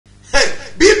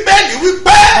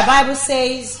The Bible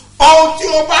says,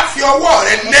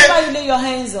 whatever you lay your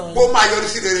hands on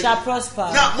shall prosper.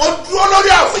 Now,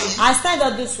 I stand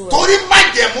on this word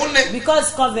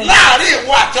because covenant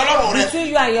between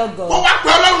you and your God.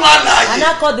 And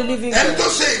I call the living God,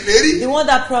 the one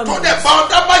that promised, that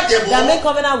made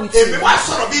covenant with you. And I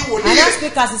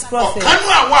speak as his prophet,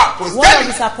 one of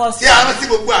his apostles, sent to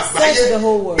the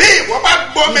whole world.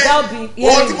 Without hearing me,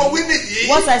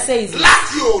 what I say is this: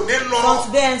 from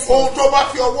today henceforth,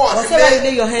 whatever you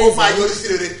lay your hands on,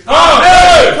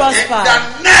 prosper. In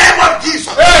the name of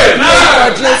Jesus.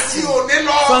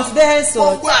 From today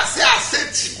henceforth,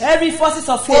 every forces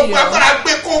of failure,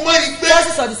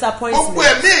 forces of disappointment,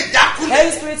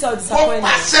 every spirit of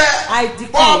disappointment, I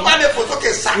declare,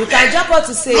 you can jump out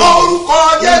to say, in the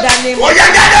name of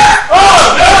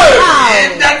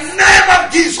in the name of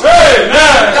Jesus.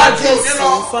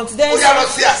 From today henceforth,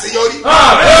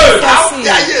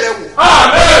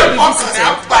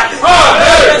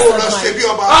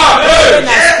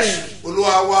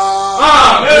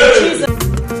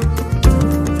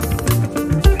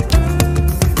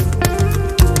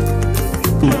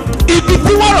 ibi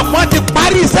tí wọ́n rọ̀ wọ́n ti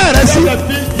parí iṣẹ́ rẹ̀ sí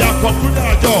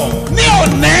ní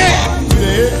ọ̀nà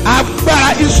agbára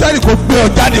Israẹli kò gbé ọ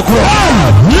jáde kúrò.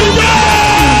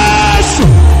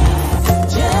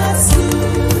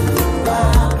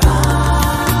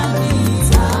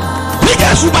 bí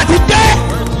Jésù bá ti dé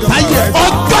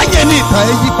ọjọ́ yẹn ní ìtàn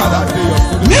ẹ̀ yí padà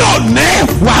ní ọ̀nà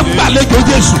wà gbàlejò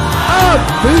Jésù.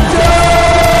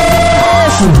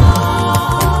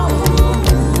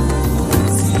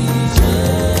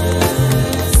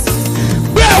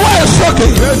 gbé ẹwọ́ ẹ̀ sókè.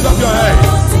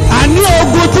 àní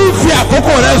ogun tí ń fi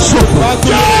àkókò rẹ̀ ṣòfò.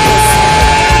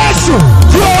 Jésù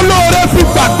tí olóore fi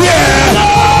gbàgbé ẹ̀.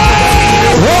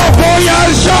 ogun yẹn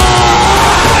ṣọ́.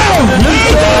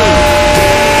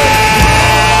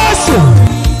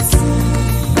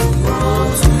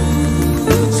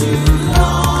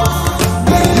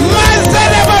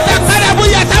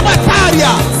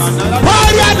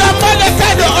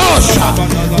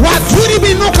 Waturi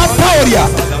binuka pauria,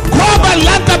 koba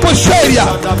lanta posheria,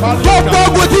 gbogbo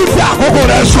ogun tí fi àkókò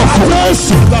rẹ̀ ṣòfò.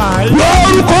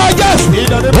 Lórúkọ Jésù,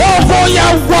 ogun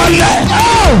yẹn wọlé.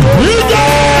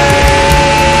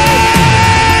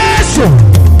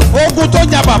 Ogun tó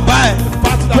jà bàbá ẹ̀,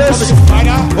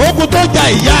 ogun tó jà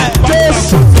ìyá ẹ̀,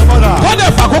 wọ́n lè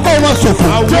fàkókò wọn ṣòfò.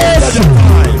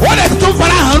 Wọ́n lè tún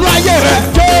fara hàn ní ayé rẹ̀.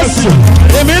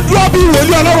 Èmi dúró bí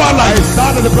wòlíì Ọlọ́run alààyè.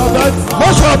 Mo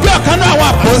sọ̀rọ̀ bí ọ̀kan náà àwọn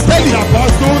àpòstélì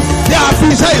tí a fi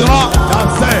iṣẹ́ ìran.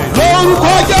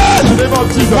 Lórúkọ Jésù,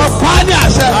 wọ́n pa á ní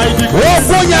àṣẹ.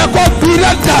 Ogun yẹn kó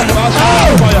gbilẹ̀ dànù.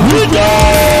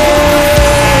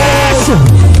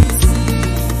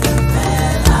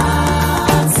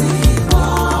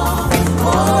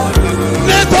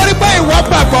 Nítorí pé ìwọ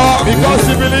gbàgbọ́. Because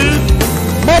you believe.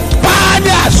 Mo pa á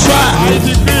ní àṣẹ.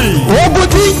 Ogun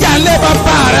tí ń jà lé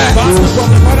bàbá rẹ̀.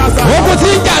 Ogun tí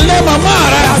ń jà lé màmá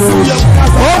rẹ̀.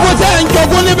 Ogun tí ń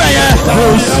jogún níbẹ̀ yẹn.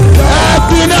 Ẹ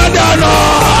gbiná dànù.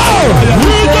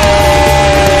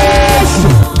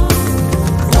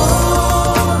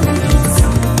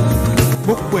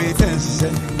 Gbogbo èyí tẹ̀ ń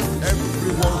ṣiṣẹ́.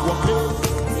 Everyone working.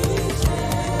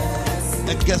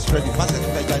 Ẹ get ready. Pásítọ̀ ti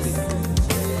fẹ́ jáde.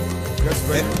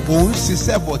 Òun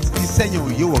ṣiṣẹ́ but iṣẹ́ yẹn ò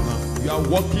yé wọ̀ gan. You are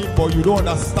working but you don't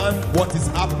understand what is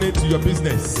happening to your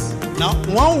business. Now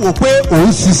wọ́n wò pé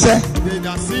òun ṣiṣẹ́. They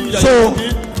are seeing that so you are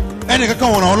working. ẹnìkankan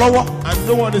wọ̀n ràn ọ́ lọ́wọ́. And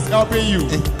no one is helping you.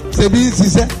 Ṣebí ń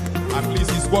ṣiṣẹ́. At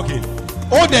least he's working.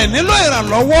 Ó dẹ̀ nílò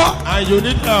ìrànlọ́wọ́. And you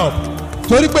need help.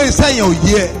 Torí pé iṣẹ́ yẹn ò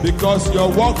yé ẹ. Because your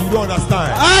work you don't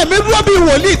understand. Mi dúró bí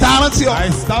wòlíì tá a rántí ọ. I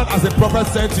stand as a prophet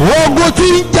sent to you. Ogun tí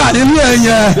ń jà nínú ẹ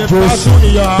yẹn. The battle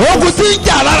in your house. Ogun tí ń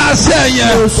jà lára ṣe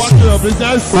yẹn. What your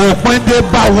business? Òpin dé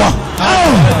bá wa.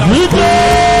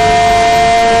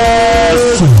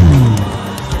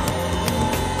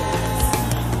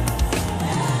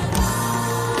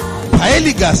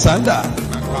 Paeli gasanda.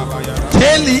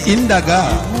 Teli indaga.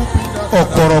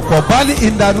 Okoroko bali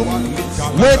indanu.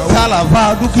 Wetala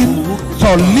vadukin.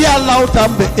 Solia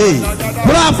lautambe e.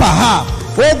 Brapa ha.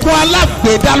 Ogun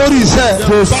alágbèdá lórí iṣẹ́.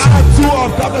 Battle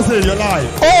of darkness in your life.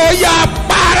 Ó yá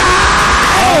para.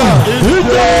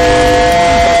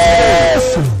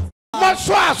 Mo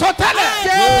sọ àsọtẹ́lẹ̀.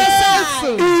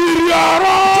 Ìrì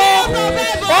ọ̀rọ̀.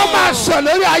 Ó máa sọ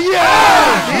lórí ayé ẹ̀.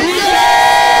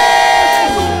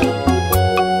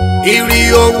 Ìrì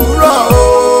òwúrọ̀ o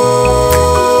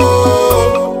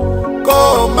kó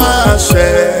máa ṣẹ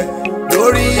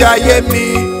lórí ayé mi.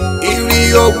 Ìrì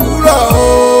òwúrọ̀ o.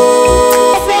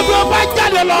 Ọ̀fọ̀dọ̀ bá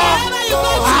jáde lọ,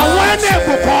 àwọn ẹni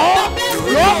ìbùkún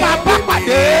ló máa bá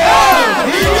pàdé.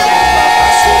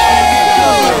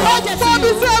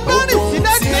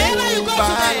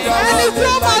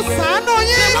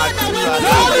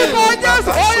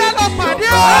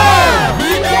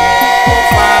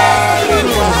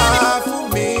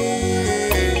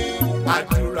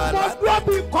 àdúrà láti. Mo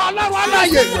bí kọ́ lọ́wọ́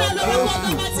láyè.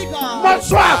 Mo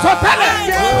sọ àsọtẹ́lẹ̀.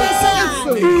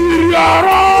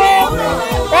 Ìyọ̀rọ̀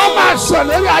ó máa sọ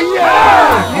lórí ayé.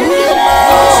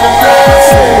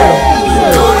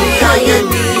 Lórí ayé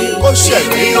mi, ó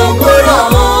ṣẹlẹ̀ ògbóró.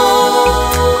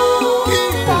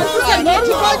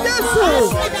 Lórúkọ Jésù,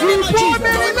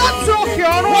 ìbomi láti òkè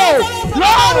ọ̀run.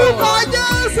 Lórúkọ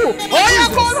Jésù, ó yẹ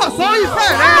kó rọ̀ sórí ìfẹ́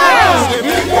rẹ̀.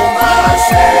 Èmi kò máa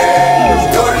ṣe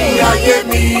lórí ayé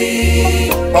mi.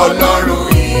 Ọlọ́run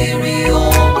ìrì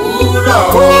òwúrọ̀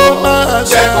kó máa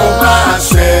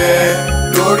ṣe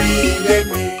lórí ilé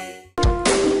mi.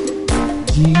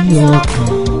 Jí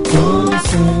ọkàn tó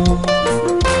sùn,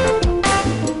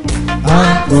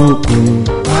 àkókò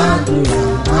àdúrà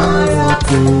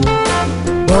àròkò,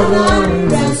 bọ́lọ́run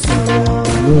rẹ̀ sọ̀rọ̀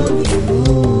lórí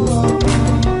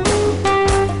ọkàn.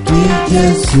 Kí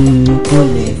Jésù kó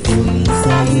lè fòye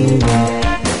sáyé rẹ̀.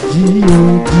 Jí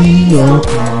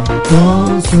ọkàn tó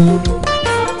sùn,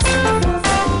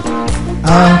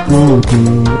 àkókò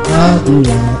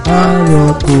àdúrà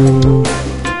àròkò,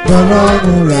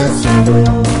 bọ́lọ́run rẹ̀ sọ̀rọ̀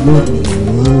lórí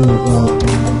ọkàn.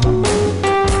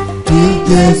 Kí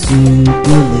Jésù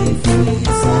kó lè fòye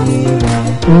sáyé rẹ̀.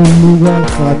 Olúwa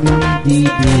fà mí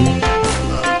dìde.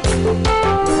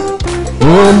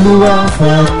 Olúwa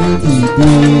fà mí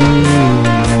dìde.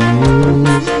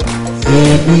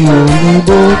 Èmi ò ní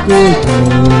bókè kan.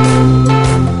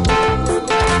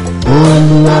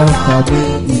 Olúwa fà mí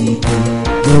dìde.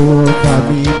 Jọ̀wọ́ fà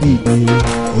mí dìde.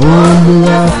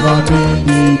 Olúwa fà mí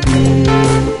dìde.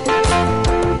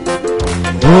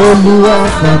 Olúwa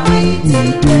fà mí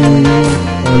dìde.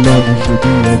 Ọlọ́run ṣe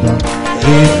bí ọba.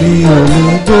 Èmi ò ní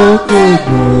bókè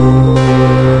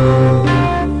kan.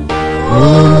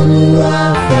 Olúwa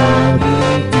fà mí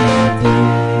dìde.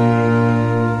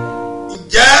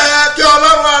 Ǹjẹ́ kí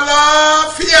Ọlọ́run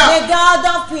àlàáfíà The God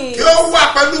of peace. kí ó wà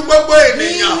pẹ̀lú gbogbo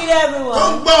ènìyàn Be with everyone. tó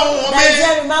ń gbọ́ ohùn mi That is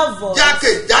hearing my voice.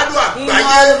 jákèjádò In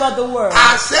àgbáyé. all over the world.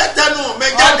 Àṣẹ tẹnu mi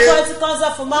jáde Authority comes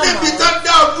out from my níbi mouth. tó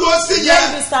dá ọ dúró sí Let yẹn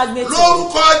it be stagnated.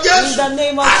 lórúkọ In Jésù. the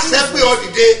name of Àṣẹ Jesus. pé ọ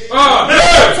dìde.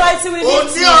 Authority will O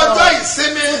lift ní you ọjọ́ up.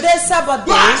 ìsinmi. Today's Sabbath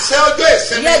Gbọ́ day. àṣẹ ọjọ́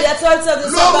ìsinmi. Yeah, the authority of the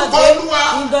Sabbath Lórúkọ day. Olúwa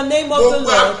In the name of the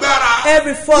gbogbo Lord. agbára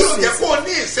Every yóò forces. jẹ́ kó o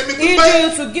ní ìsinmi Leading pípẹ́ you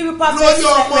to give you perfect lórí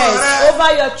ọmọ rest rẹ, over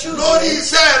your lórí children,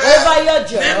 iṣẹ́ rẹ, over your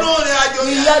job, nínú ìrìn àjò in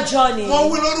yẹn. your journey. Mo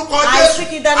wí lórúkọ I Jésù.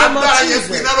 speak in the name of Agbára yẹn Jesus.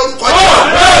 gbiná lórúkọ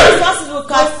Jésù. Forces will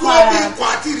catch Mo dúró bí fire. ikọ̀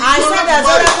àti I ìrìnjó said as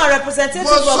Olódùmarè. a representative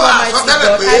Mo of sọ Almighty àsọtẹ́lẹ̀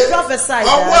God, pé I prophesy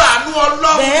ọwọ́ that àánú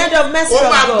Ọlọ́run the hand of mercy ó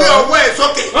of máa gbé God ọwọ́ ẹ̀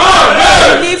sókè.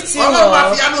 will lift you Ọlọ́run máa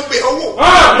up, fi àánú bẹ̀ owó.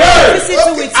 visit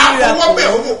you with Àfọwọ́ bẹ̀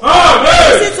miracle, owó.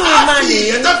 visit you with Àfi money,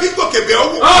 ìyẹn tó fi gòkè bẹ̀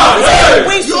owó.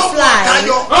 wings to Yóò mọ̀ fly,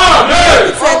 tayọ.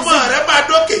 to Ọmọ exit, rẹ̀ máa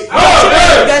dókè.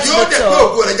 get to Yóò the dẹ̀ pé top.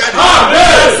 ògo rẹ̀ jáde.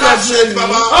 That's Láṣẹ your ti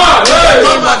bàbá. In the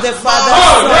name of the Father,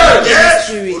 Son, and the Yes,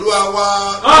 Spirit. Olúwa wa.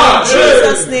 In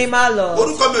Jesus' name, our Lord.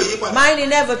 Orúkọ mi ò yí padà. Mine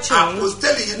never changed.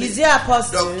 Apostoli yìí Is ni the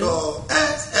apostle. Dr.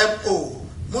 S.M.O.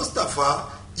 Mustapha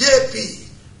J.P.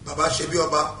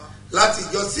 Babasebioba láti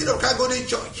ìjọ Seed of Calvary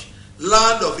Church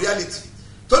Land of Reality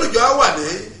tólùjọ á wà ní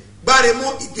Gbáremú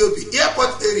Ìdíòbí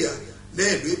Airport area ní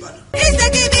ìlú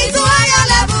Ìbàdàn.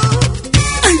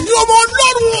 Ẹ̀yin ọmọ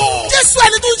Ọlọ́run o. Jésù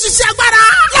ẹni tó ń ṣiṣẹ́ agbára.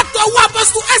 Látọ̀ wá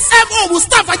apọ́sítù S.M.O.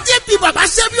 Mustapha J.P.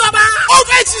 Babasebioba. Ó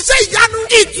fẹ́ ṣiṣẹ́ ìyanu,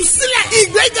 ìtúsílẹ̀,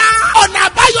 ìgbéga, ọ̀nà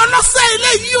àbáyọ lọ́sẹ̀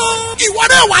eléyìí o. Ìwọ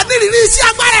náà wà nírìírí iṣẹ́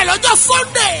agbára ẹ̀ lọ́jọ́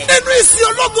Sunday. Nínú ìsìn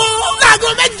ológo. Láago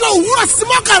 8 òwúrọ̀ sí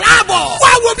 11 àbọ̀.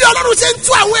 Wá wo bí Ọlọ́run ṣe ń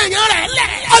tú àwọn èèyàn rẹ̀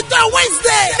lẹ̀. Ọjọ́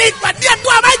Wednesday ní ìpàdé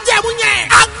ẹ̀tọ́ abájẹ̀mú yẹn.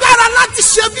 Agbára láti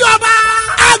ṣe bí ọba.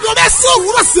 Aago 9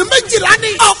 òwúrọ̀ sí 12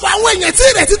 ní. Ọ̀pọ̀ àwọn èèyàn tí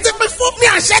ìrètí ti pín fún ní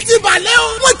àṣẹ ti balẹ̀ o.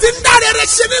 Wọ́n ti ń dáre rẹ̀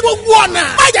ṣe ní gbogbo ọ̀nà.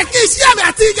 Má jẹ́ kí iṣẹ́ àmì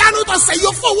àti ìyanu tọ̀sẹ̀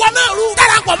yóò fowó náà rú.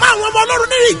 Darapọ̀ mọ́ àwọn ọmọ Ọlọ́run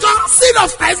nínú ìjọ Seed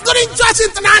of Christ Golden Church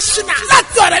International.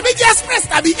 Láti ọ̀rẹ́ méjì express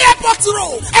tàbí airport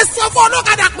road. Ẹ sọ fún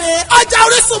ọlọ́kadà pé ọjà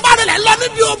Orísun bá nílẹ̀ lọ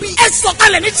níbi òbí. Ẹ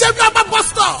sọ̀kalẹ̀ ní ṣẹ́bí ọba bus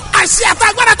stop. Àṣẹ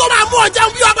àtàgbàdà tó máa mú ọjà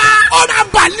bí ọba. Ó máa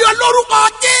bàlẹ́ ọ lórúkọ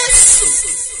Jésù.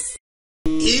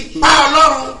 Ipá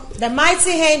Ọlọ́run The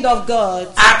mighty hand of God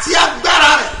àti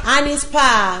agbára rẹ̀ and his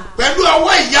power pẹ̀lú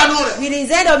ọwọ́ ìyanu rẹ̀ with his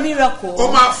hand of miracle ó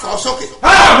máa fà ọ́ sókè.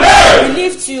 will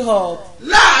lift you up.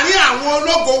 Láàárín àwọn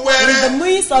ológo In wẹrẹ the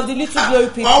midst of the little glory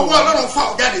ọwọ́ people, Ọlọ́run fà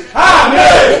ọ́ jáde.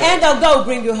 the hand of God will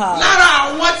bring you out. Lára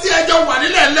àwọn tí ẹjọ́ wà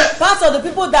nílẹ̀ lẹ̀ Part of the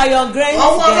people that you're growing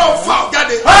ọwọ́ Ọlọ́run fà together, ọ́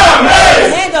jáde.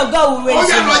 the hand of God will Ó raise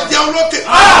yá you lọ up. jẹun lókè.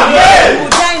 You will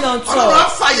dine on Ọlọ́run á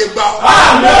top. fàyè gbà ọ́.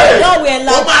 God will Ó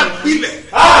enlarge máa you. gbilẹ̀.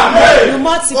 You Ojú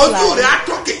multiply. rẹ̀ á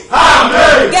tókè.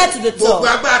 You get to the Gbogbo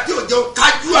top. agbára tí ò jẹun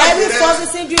kájú àyè Every rẹ̀. force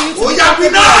is hindering you to Ó become yá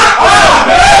gbiná.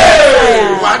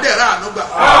 fire. Wà á dẹ̀ rà àánú gbà.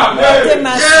 Take Jésù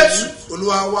mercy.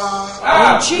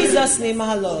 In Jesus' name,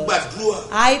 our Lord,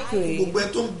 I pray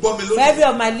for every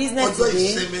of my listeners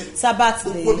today, Sabbath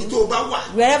day,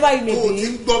 wherever you may be,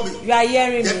 you are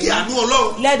hearing me.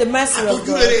 Let the mercy of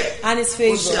God and His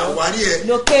favor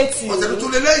locate you.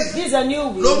 This is a new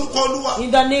week.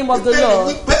 In the name of the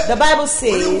Lord, the Bible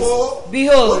says,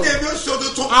 behold,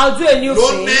 I'll do a new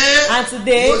thing, and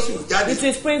today it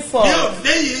will spring forth.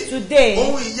 Today,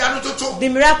 the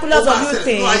miraculous of new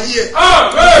things will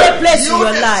take place in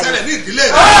your life,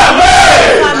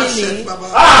 family,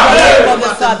 of the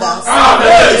Father,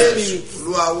 the Spirit.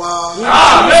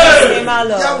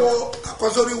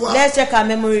 Let's check our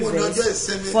memory verse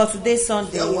for today's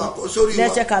Sunday.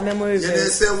 Let's check our memory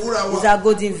verse. It's a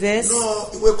golden verse.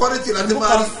 The book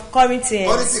of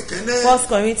Corinthians, 1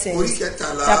 Corinthians,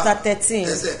 chapter 13,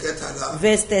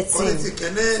 verse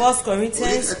 13. 1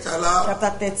 Corinthians, chapter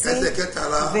 13,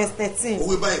 verse 13.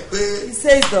 It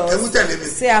says thus,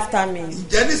 say after me.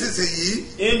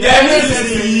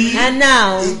 And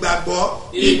now,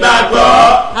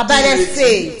 abideth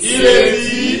faith,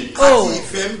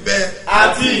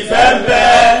 àti ìfẹ́ ń bẹ.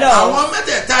 Àwọn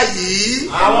mẹ́tẹ̀ẹ̀ta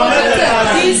yìí.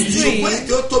 These three. Ṣùgbọ́n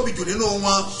èdè ó tóbi jù nínú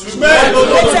wọn. The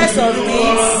greatest of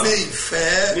these. Ní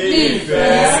ìfẹ́.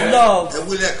 Is love. Ẹ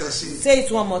wí lẹ́ẹ̀kan sí i. Say it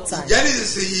one more time. Ìjẹ́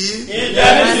nísinsìnyí.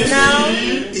 And now.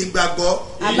 Ìgbàgbọ́.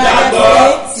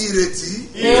 Ìrètí.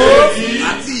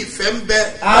 Àti ìfẹ́ ń bẹ.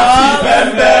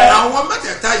 Àwọn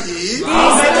mẹ́tẹ̀ẹ̀ta yìí.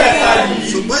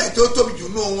 Ṣùgbọ́n èdè ó tóbi jù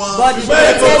nínú wọn. But the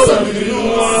greatest of these.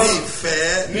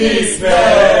 Ní ìfẹ́.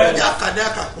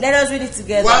 Let us read it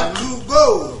together. 1, 2,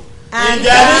 go. And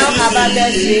now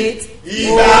abandon faith,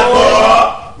 ìgbàgbọ́,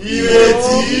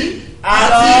 ìrètí,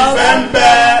 àti ìfẹ́ ń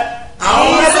bẹ.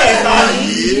 Àwọn mẹ́tẹ̀ẹ̀ta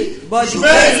yìí,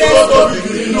 ṣùgbọ́n èyí tó tóbi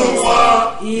jù nínú wọn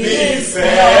ní ìfẹ́.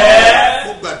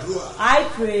 I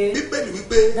pray.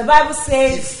 The Bible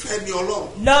says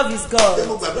love is God.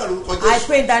 I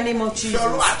pray in the name of Jesus.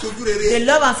 The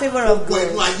love and favor of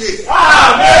God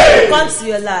comes to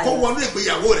your life.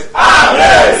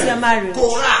 Comes to your marriage.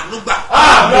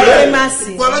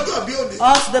 Mercy.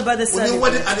 Also the birthday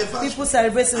celebration. People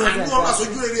celebrating with them.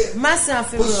 Mercy and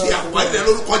favor of God.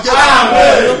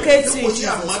 Locate you in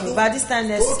Jesus. By this time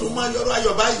next year,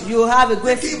 you have a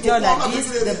great joy like this.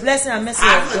 The blessing and mercy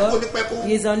of God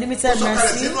is unlimited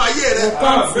mercy will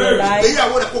come to your life.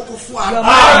 Your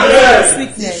marriage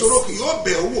sweetness. You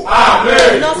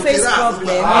will not face problem.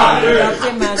 You will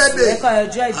pay mercy. Let your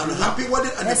joy be.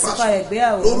 Let's in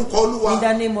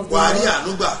the name of the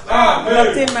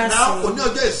Lord. Pay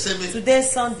mercy. Today's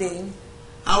Sunday.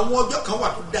 There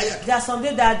are some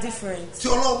days that are different.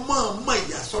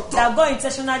 That God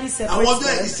intentionally separates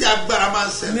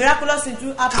them. Miraculous things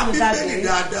do happen in that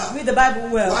day. Read the Bible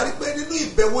well. You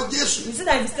see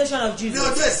the invitation of Jesus.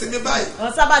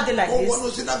 On Sabbath day like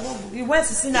this, he went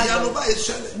to synagogue.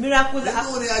 Miracles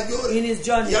happened in his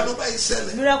journey.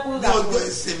 Miracles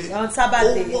happened on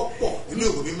Sabbath day.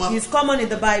 It's common in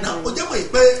the Bible.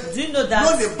 Do you know that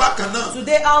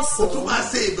today also you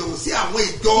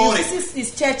visit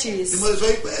his churches?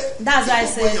 That's why I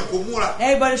say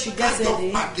everybody should get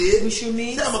ready. We should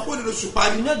meet. You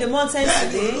know the mountain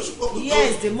today?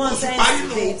 Yes, the mountain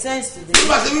today. It turns today.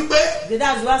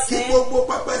 That's what I say.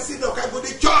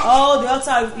 All the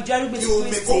altar of Ijeru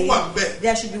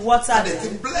there should be water there.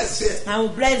 And we'll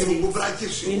bless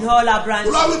it in all our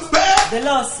branches. The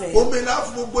Lord said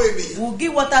we'll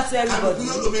give water to everybody.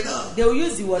 They will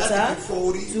use the water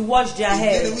to wash their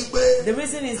heads. The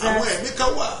reason is that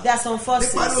there are some forces.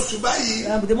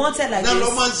 The mountain like this,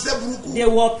 they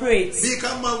will operate. As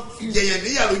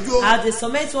the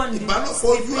cement one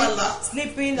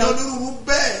sleeping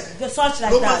the such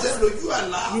like that.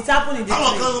 It happened in the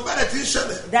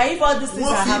dream. That if all these things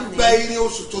are happening,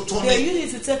 they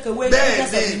use it to take away the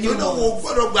goodness of the new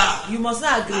one. You must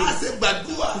not agree.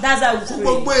 That's how we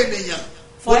pray.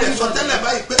 For everybody.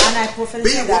 And I prophesy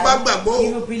that you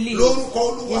will believe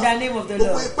in the name of the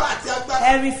Lord.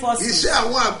 Every force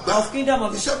of kingdom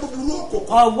of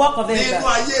or work of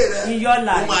evil in your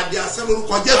life.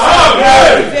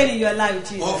 Prevail in your life,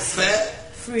 Jesus.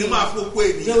 Free.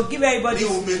 They will give everybody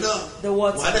the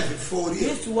water. You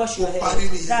used to wash your hair.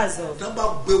 That's all.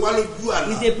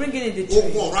 If they bring it in the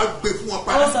dream,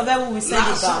 most of them will send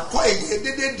it back.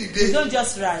 You don't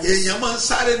just rise.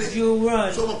 You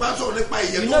run. You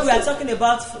know we are talking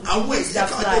about wings that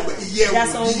fly. There are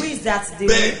some wings that they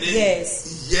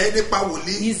yes.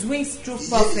 His wings through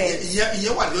prophet.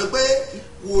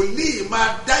 wòlíì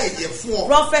máa dá èyẹ fún ọ.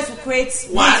 Prophet will create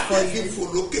wings for you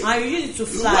and you use it to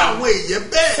fly. irú àwọn èyẹ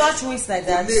bẹ́ẹ̀ such wings like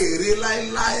that. kò lè rí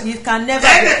láéláé. you can never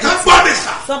get it.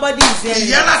 Somebody is there.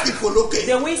 ìyẹn láti fò lókè.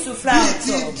 the wings to fly on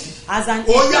top as an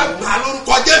eagle. ó yá gbà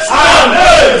lórúkọ Jésù.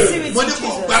 Amen. mo ní kò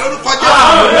gbà lórúkọ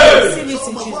Jésù.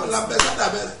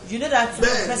 you know that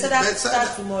Bethesda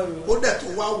starts tomorrow. ó dẹ̀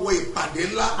tún wá wọ ìpàdé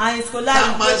ńlá. and it's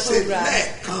collide with the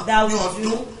program that we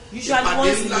do. Usually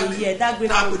once in a year, that great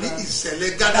program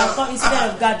that come instead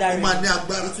of gathering,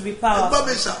 it will be powerful.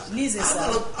 Listen, sir.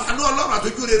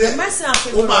 The mercy and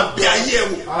favor of God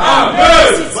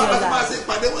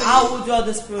how will do all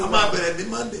this program?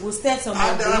 We'll start on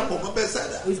Monday.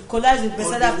 We'll collide with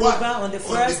Bethesda program on the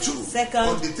 1st, 2nd,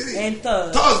 and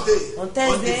 3rd. On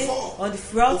Thursday, on the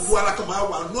 4th,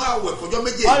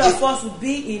 all of us will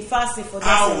be in fasting for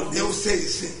that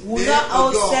service. We'll not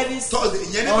hold service on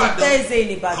Thursday in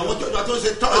Ibadan. Our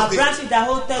branches that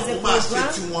hold Thursday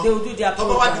program, they will do their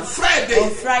program. On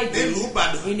Friday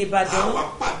in Ibadan,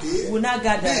 we will not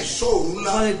gather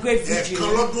for a great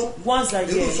vigil once a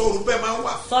year.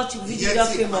 Such vigil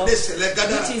just came up, which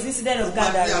is incident of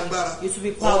gathering. It will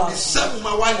be powerful. On the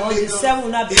 7th will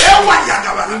not be in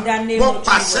the name of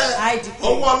Jesus. I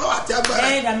declare.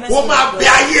 And the message of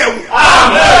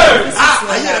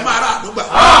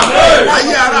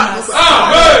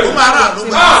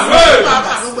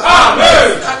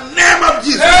Amen. The name of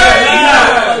Jesus.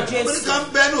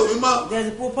 There's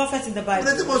a prophet in the Bible.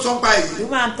 The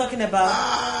woman I'm talking about.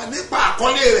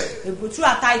 Through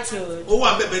a title.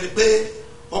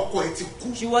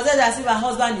 She was there as if her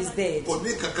husband is dead.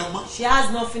 She has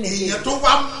nothing again.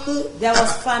 There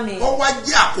was famine.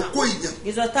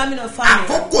 It was time of famine.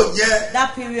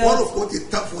 That period,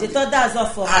 they thought that's all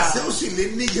for her.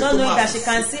 Not knowing that she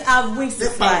can still have wings to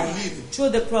fly through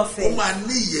the prophet.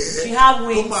 She has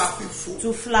wings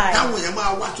to fly.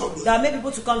 There are many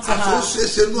people to come to her.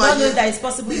 Not knowing that it's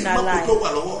possible in her life.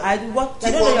 I don't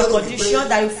know your condition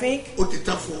that you think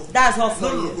that's all for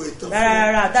you.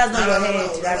 That's not your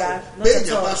head. Not at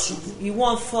all. You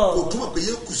won't fall.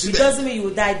 It doesn't mean you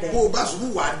will die there.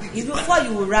 If you fall,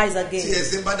 you will rise again.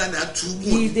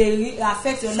 If they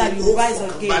affect your life, you will rise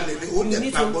again. You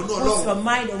need to put your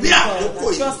mind on God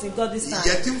and trust in God this time.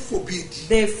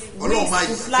 They wings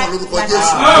to fly like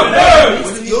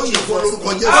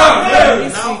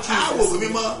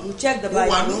we check the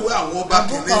Bible. The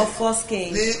book of 1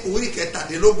 Kings,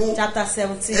 chapter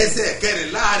 17.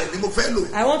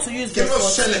 I want to use the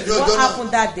 14. What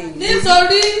happened that day?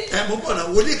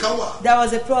 There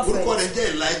was a prophet.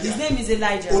 His name is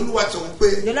Elijah. The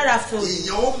Lord has told me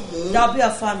there will be a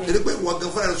famine.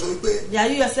 Yeah,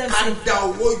 you yourself say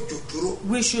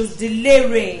we should delay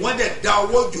rain.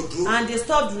 And they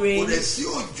stopped rain.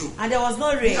 And there was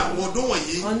no rain.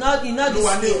 Or not in all these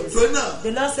years.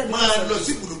 The Lord said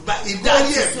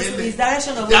his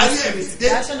direction of Holy Spirit.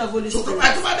 Direction of Holy Spirit.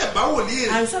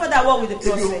 And some that walk with the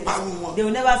prophet, they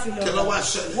will never feel hunger.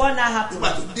 What now happened?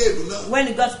 When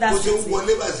he got to that city,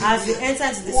 as he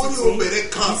entered into the city,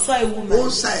 he saw a woman.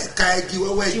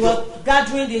 She was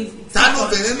gathering the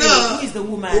who is the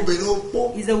woman?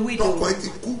 Is a widow.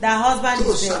 The husband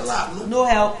is dead. No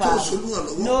helper.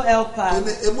 No helper.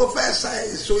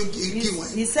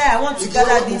 He said, I want to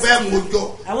gather this tea.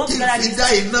 I want to gather this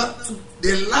tea.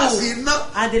 The last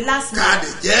man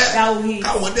that will eat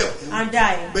and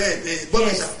die.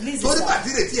 Yes, listen.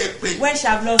 When she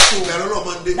have lost hope,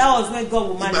 that was when God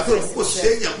will manifest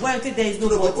himself. When you think there is no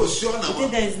body, you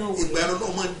think there is no way.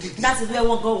 That is where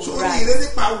God will rise.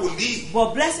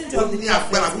 But blessing to the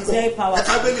prophet is very powerful.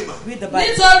 Read the Bible.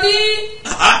 Nítorí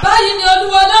báyìí ni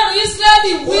Olúwa Ọlọ́run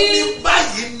Ísírẹ́lì wí.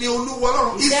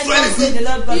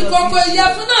 Ìkòkò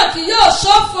ìyẹ̀fun náà kì yóò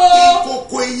ṣófo.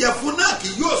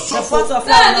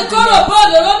 Bẹ́ẹ̀ ni kóró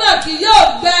bọ́ọ̀lù òróró náà kì yóò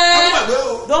gbẹ.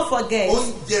 Don't forget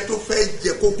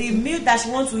the meal that she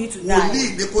wants to eat tonight.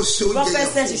 Prophet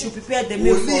says she should prepare the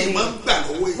meal for him.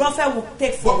 Prophet will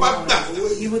take from you.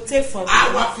 He will take from you.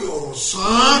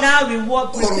 Now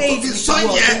reward, prepare it with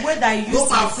word. The way that you used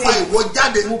to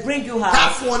be will bring you out.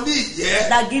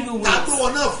 That give you wings.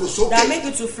 That make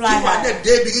you to fly high.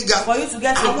 For you to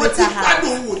get to a greater height.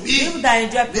 People that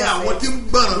enjoy prophet.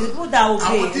 People that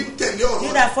obey.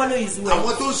 People that follow his way.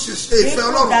 People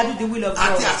that do the will of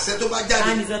God.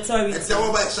 And his authority.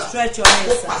 Stretch your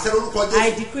hands.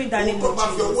 I decree in the name of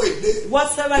Jesus.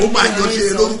 Whatsoever you do,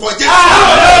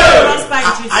 prosper in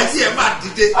Jesus.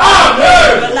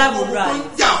 Your life will rise.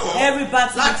 Every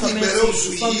battle will torment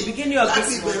you from the beginning of this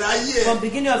month. From the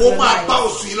beginning of your life.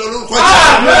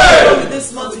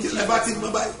 This month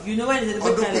You know when it's a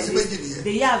big calendar.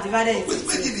 The year have divided into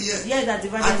 2. Years that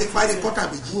divided into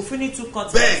 2. We finish 2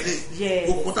 quarters. Yeah.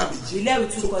 The year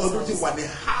with 2 quarters.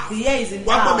 The year is in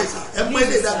half.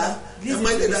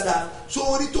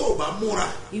 So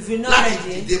if you're not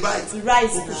ready to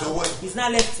rise now, it's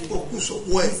not left to you.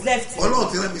 It's left to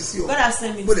you. God has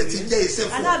sent me to you.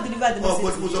 And I've delivered the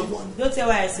message to you. Don't tell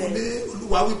why I said.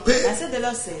 I said the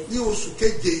Lord said,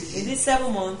 in these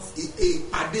 7 months,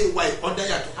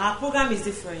 our program is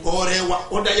different.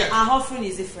 Our offering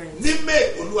is different.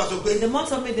 In the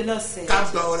month of May, the Lord said,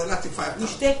 we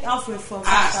should take offering from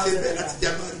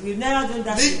 5,000. We've never done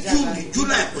that in January.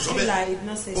 July, it did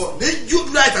not say so.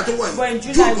 But in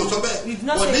July, we've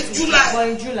not said it. But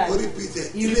in July, he repeated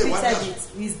it.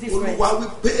 It's different.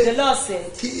 The Lord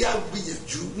said,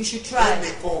 we should try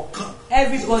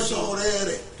everybody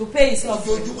to pay his offering.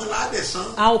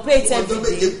 I will pay it every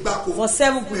day for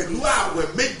 7 good days.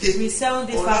 With 7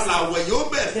 days fasting.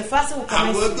 The fasting will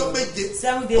commence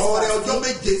 7 days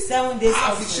fasting. 7 days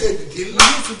offering. We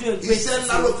need to do a great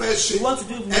thing. We want to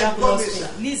do a miraculous thing.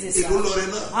 Listen, sir.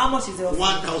 How much is the offering?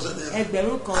 1,000.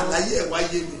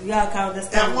 You can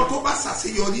understand.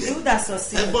 You that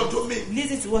succeed.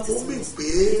 Listen to what it means.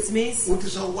 It means you've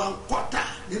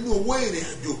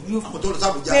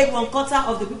paid 1/4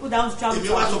 of the people that want to travel to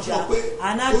Abuja.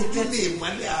 And now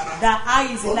that eye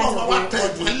is the light of the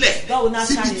body. God will not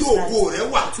shine his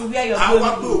light to where your glory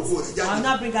is. I will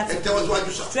not bring out your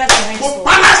glory. Stretch your hands forward.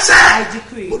 I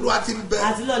decree,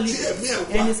 as the Lord lives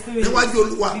and his spirit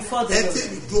before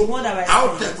the one that I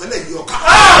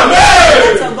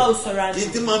God surround you.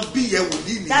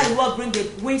 That is what brings the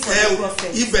wings of the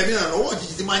prophet.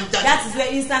 That is where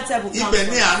instant help will come from.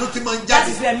 That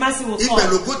is where mercy will come.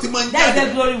 That is where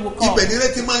glory will come. That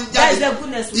is where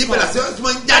goodness will come.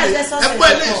 That is where success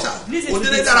will come. Listen to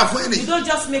this. You don't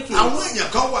just make it.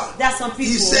 There are some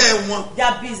people,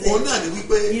 their business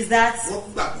is that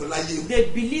they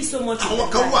believe so much in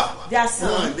God. There are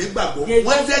some, they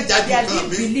didn't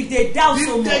believe, they doubt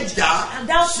so much. And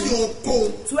doubting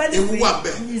to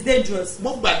anything is dangerous.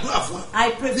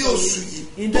 I pray for you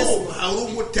in this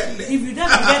month. If you don't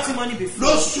be getting money before,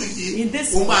 in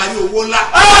this month,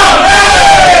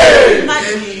 in the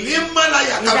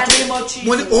name of Jesus,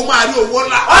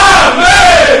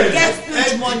 get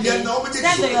huge money.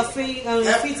 Stand on your feet and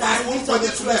lift up the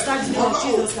truth. Stand in the name of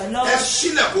Jesus. Lord,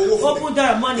 open door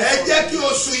of money. Let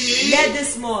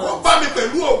this month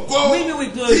win me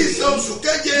with glory.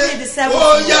 Win the 7th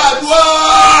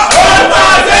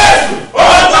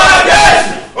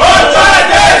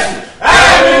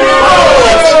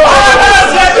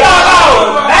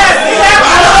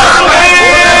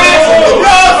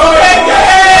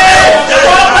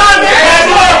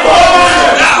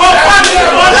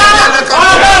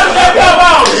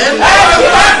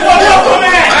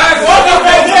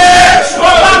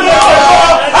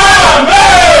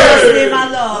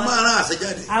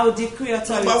decree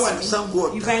authority.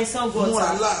 If I in some God,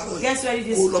 get ready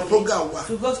this morning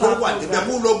to go to our program.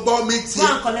 Go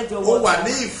and collect your water.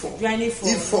 You are in Ifo.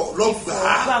 Go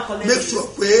and collect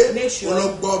it. Make sure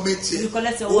you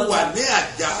collect your water.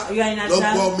 You are in Aja.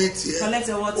 Collect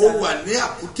your water. You are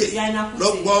in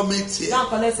Akute. Go and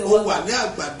collect your water.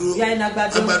 You are in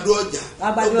Agbado.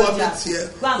 Agbado Oja.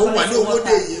 Go and collect your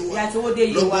water. You are in Owode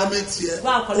Yewa. Go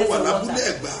and collect your water.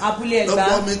 Abule Egba.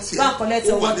 Go and collect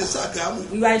your water.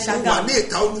 You are in Shagamu.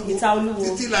 Itaoluwo.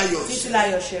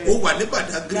 Titilayo Shere.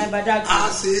 Badagry.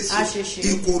 Asese.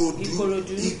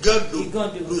 Ikorodu. Igando.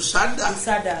 Lusada.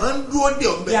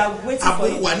 They are waiting for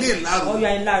you. Or you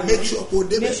are in Laro. Make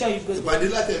sure you go.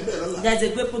 There's a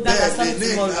great program that's coming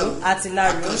tomorrow at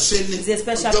Laro. It's a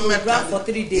special program for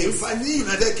 3 days.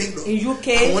 In UK,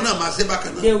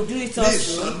 they will do it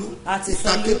also at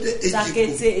Isolu,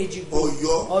 Sakete, Ejibo,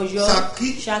 Oyo,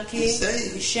 Shaki,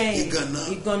 Ishen,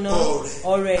 Igana,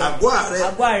 Ore,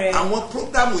 Aguare.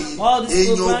 All these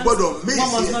programs,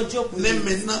 one must not joke with it.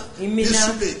 Imina,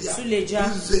 Suleja,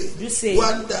 Duse,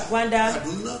 Wanda,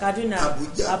 Kaduna,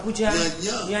 Abuja,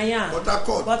 Nyanya, Port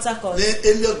Harcourt,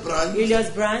 Elios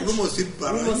Branch,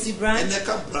 Rumosi Branch,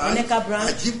 Eneka Branch,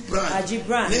 Ajib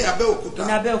Branch, in Abeokuta,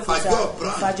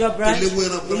 Fajo Branch,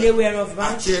 Ilewero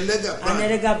Branch,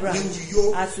 Anelega Branch,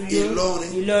 Asuyo,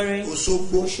 Ilorin,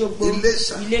 Osogbo,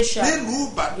 Ilesha,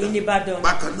 in Ibadan,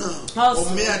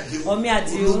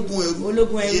 Omiadio,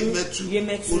 Ologuneru,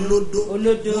 Yemetu,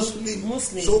 Olodo,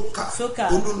 Muslim, Soka,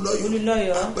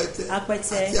 Ululoyo,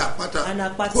 Apete, and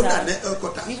Apata.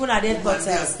 Even at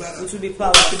headquarters, it will be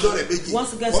powerful.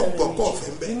 Once you get some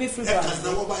religion, give me free bus.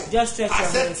 Just stretch your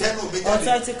hands.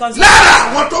 Authority comes.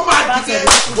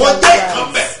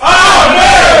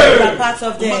 Amen. You are part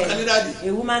of them.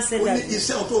 A woman said that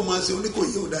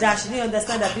she didn't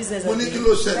understand the business of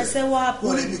it. I said, what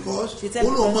happened? She said,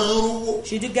 because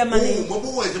she did get money. She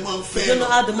don't know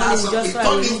how the money is just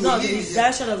right. It's not the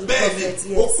direction of the prophet. Yes.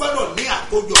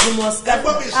 You must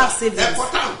have savings.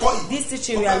 This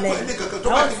teaching we are learning. I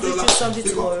want to teach you something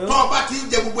tomorrow. Once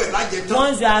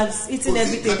you are eating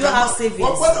everything, you don't have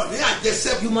savings.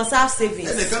 You must have savings.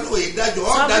 Somebody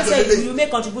said you make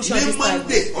contribution this time.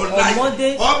 On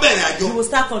Monday, you will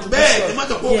start contribution. Yes.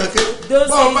 Don't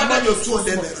say money is small.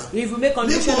 If you make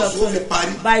contribution of 200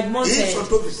 by month end,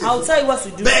 I will tell you what to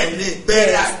do.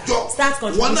 Yes. Start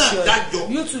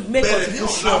contribution. You to make contribution.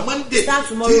 Start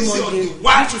tomorrow Monday,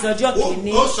 which is a job you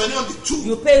need.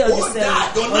 You pay on the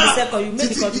second, you make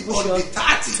the contribution.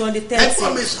 So on the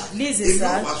 30th, listen,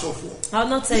 sir. I will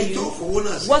not tell you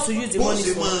what to use the money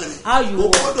for. How you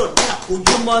work. You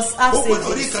must have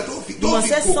savings. You must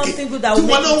say something good that will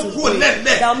make you to pray.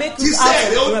 That will make you out of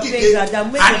your pain. That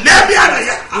will make you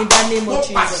in the name of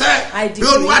Jesus. I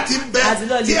decree as the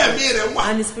Lord lives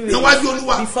and the Spirit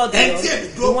before the Lord,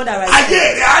 the one that rises.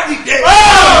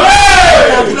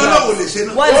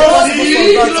 What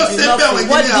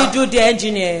did you do, the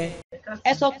engineer?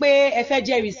 Ẹ sọ pé ẹ fẹ́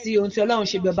jẹ́rìí sí ohun tí Ọlọ́run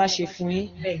ṣe bí ọba ṣe fún yín.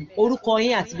 Orúkọ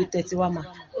yín àti ibi tẹ́ ti wá mà.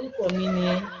 Orúkọ mi ni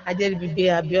Adébíyí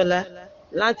Abíọ́lá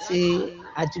láti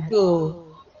àdúgbò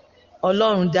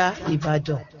Ọlọ́rundá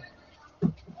Ìbàdàn.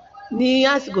 Ní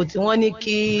àsìkò tí wọ́n ní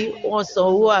kí wọ́n san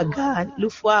owó àga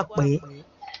lúfọ́ àpẹ́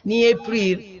ní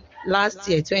April last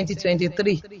year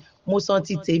 2023, mo san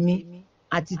ti tèmi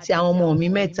àti ti àwọn ọmọ mi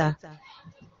mẹ́ta.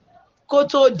 Kó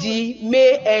tó di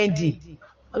May end,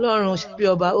 Ọlọ́run bí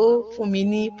ọba ó fún mi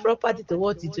ní property tó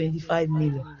worth 25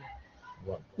 million.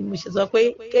 Mo ṣe sọ pé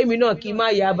kémi náà kí n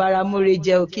má ya abara múre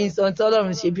jẹ o, kí n sọ tí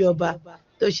Ọlọ́run ṣe bí ọba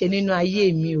tó ṣe nínú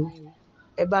ayé mi o.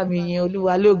 Ẹ bá mi yin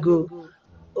Olúwa lógo.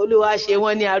 Olúwa ṣe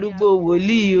wọ́n ní arúgbó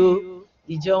wòlíì o.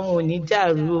 Ìjọ wọn ò ní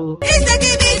dàrú o.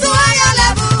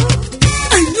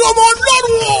 Ẹ̀yin ọmọ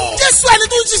Ọlọ́run o. Jésù ẹni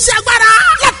tó ń ṣiṣẹ́ agbára.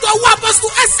 Látọwọ́ apọ́sítù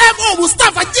S.M.O.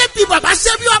 Mustapha J.P.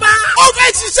 Babasebioba. Ó fẹ́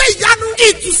ṣiṣẹ́ ìyanu,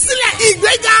 ìtúsílẹ̀,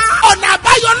 ìgbéga, ọ̀nà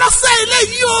àbáyọ lọ́sẹ̀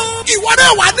eléyìí o. Ìwọ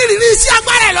náà wà nírìírí iṣẹ́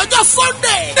agbára ẹ̀ lọ́jọ́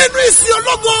Sunday. Nínú ìsìn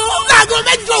ológo, láago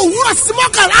 8 òwúrọ̀ sí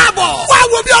 11 àbọ̀. Wá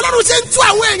wo bí Ọlọ́run ṣe ń tú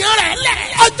àwọn èèyàn rẹ̀ lẹ̀.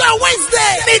 Ọjọ́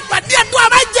Wednesday ní ìpàdé ẹ̀tọ́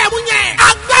àbájẹ̀mú yẹn.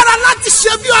 Agbára láti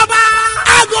ṣe bí ọba.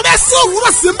 Aago 9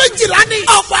 òwúrọ̀ sí 12 ní.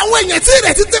 Ọ̀pọ̀ àwọn èèyàn tí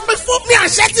ìrètí ti pín fún ní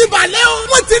àṣẹ ti balẹ̀ o.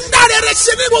 Wọ́n ti ń dáre rẹ̀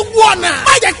ṣe ní gbogbo ọ̀nà.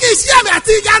 Má jẹ́ kí iṣẹ́ àmì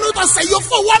àti ìyanu tọ̀sẹ̀ yóò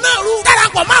fowó náà rú.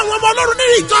 Darapọ̀ mọ́ àwọn ọmọ Ọlọ́run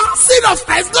nínú ìjọ Seed of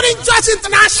Christ Golden Church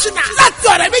International láti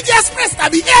ọ̀rẹ́ méjì express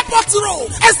tàbí airport road.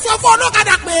 Ẹ sọ fún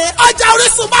ọlọ́kadà pé ọjà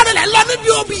Orísun bá rẹ̀ lọ níbi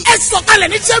òbí. Ẹ sọ̀kalẹ̀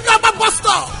ní ṣẹ́bí ọba bus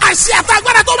stop. Àṣẹ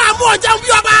àtàgbàdà tó máa mú ọjà bí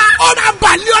ọba. Ó máa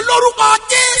bàlẹ́ olórúkọ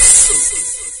Jésù.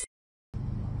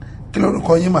 Kí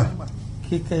lorúkọ yín mà?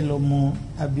 Kíkẹ́ lọmọ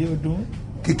Abíọ́dún.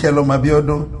 Kíkẹ́ lọmọ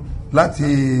Abíọ́dún láti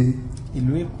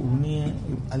ìlú Èkó ní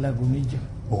Alágo Méjì.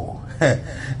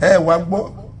 Ẹ wá gbọ́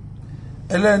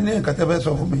ẹlẹ́ni nǹkan tẹ́ fẹ́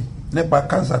sọ fún mi nípa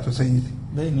kánsà tó ṣe yìí.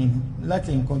 Bẹ́ẹ̀ni,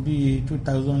 láti nǹkan bíi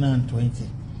 2020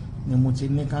 ni mo ti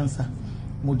ní kánsà.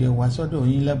 Mo dẹ̀ wá sọ́dọ̀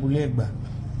yín lábúlé Ẹ̀gbá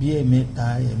bí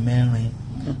ẹ̀mẹ́ta ẹ̀mẹ́rin,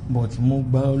 but mo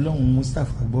gba Ọlọ́run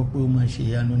Mustapha gbọ́ pé ó máa ṣe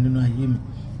ìyanu nínú ayé mi.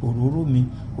 Òróró mi,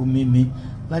 omi mi,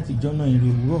 láti jọ́nà ìrè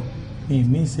òwúrọ̀ ní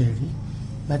ìmí ìṣẹ̀rí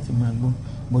láti máa gbọ́.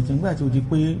 But nígbà tí ó di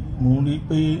pé mo ń rí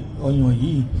pé ọyàn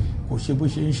yìí kò ṣe bó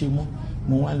ṣe ń ṣe mọ́,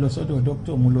 mo wá lọ sọ́dọ̀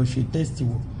dókítà, mo lọ ṣe test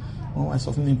wò. Wọ́n wá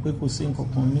sọ fún mi pé kò sí nǹkan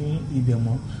kan ní ibẹ̀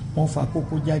mọ́. Wọ́n fa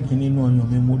kókó jáde nínú ọyàn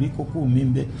mi, mo rí kókó mi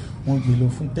ń bẹ. Wọ́n gbé lọ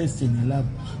fún test ní lab.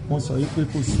 Wọ́n sọ pé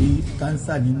kò sí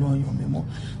kánsà nínú ọyàn mi mọ́.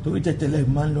 Torí tẹ́tẹ́lẹ̀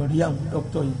máa ń lọ rí àwọn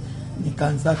dókítà yìí ní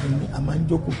kánsà fún mi. A máa ń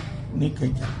jókòó ní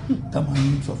Ìkẹjà ká máa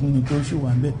ń sọ fún mi pé ó ṣì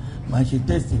wà ń bẹ. Màá ṣe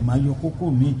test, màá yọ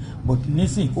kókó mi. But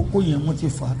nísìnyí kókó yẹn wọ́n ti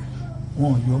fà á.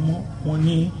 Wọn ò yọ mọ́. Wọ́n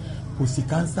ní kò sí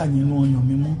kánsà nínú ọyàn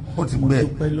mi mọ́. Mo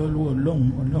dúpẹ́ lọ́wọ́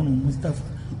Ọlọ́run Mustapha.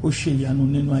 Ó ṣe ìyanu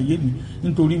nínú ayé mi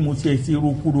nítorí mo ti ẹ̀ ti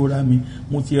rokúrora mi,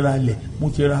 mo ti ra lẹ̀, mo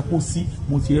ti ra pósí,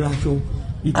 mo ti ra aṣọ.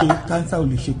 Ike kánsà ò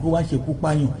lè ṣe kó wá ṣe kó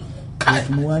pààyàn.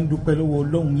 Mo wá ń dúpẹ́ lọ́wọ́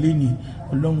Ọlọ́run lénìí,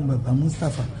 Ọlọ́run bàbá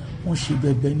Mustapha. Wọ́n ṣe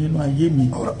bẹ̀bẹ̀ nínú ayé mi.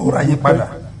 Ó ra yín padà.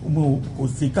 Kò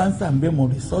sí kánsà ń bẹ́ mọ̀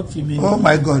rìsọ́ọ̀tì mi. Oh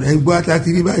my God, ẹ gbọ́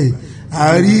àtàkìrí báyìí.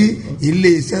 A rí ilé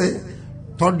iṣẹ́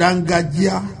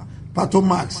tọ́dáńgájíá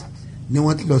Patomax ni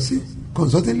wọ́n ti lọ sí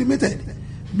Consulting Limited.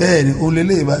 Bẹ́ẹ̀ ni òun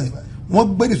lélẹ́yìí báyìí.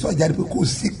 Wọ́n gbé sọ jáde pé kò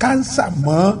sí kánsà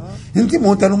mọ́. Ní tí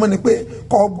mò ń tẹnu mọ́ ni pé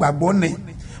kọ́ gbàgbọ́ ni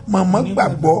màmá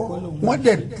gbàgbọ́ wọ́n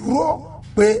dẹ̀ dúró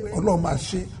pé Ọlọ́run máa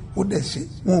ṣe ó dẹ̀ ṣe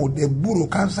wọn ò dẹ̀ gbúrò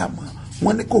kánsà mọ́.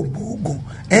 Wọ́n ní kò gbóògùn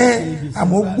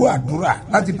àmọ́ gbọ́ àdúrà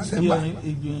láti December.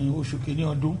 Oṣù kìíní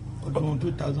ọdún ọdún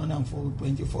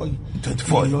 2024 yìí.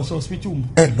 24 lọ sí hospital mu.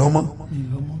 ẹ lọ́mọ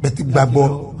bẹ́ẹ̀ ti gbàgbọ́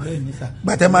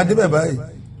gbàtẹ́ máa dé bàbá yìí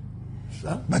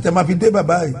gbàtẹ́ máa fi dé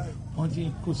bàbá yìí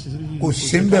kò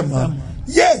sí ń bẹ̀ mọ́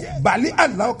yé balẹ̀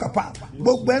aláwọ̀ kápá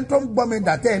gbogbo ẹni tó ń gbọ́ mi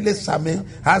dàtẹ́ ẹ lè sàmì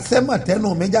àṣẹmọ̀tẹ́nu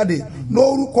mi jáde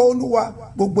lórúkọ olúwa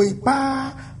gbogbo ipá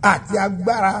àti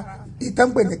agbára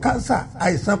ìtẹ́ǹpẹ̀ ní kánsà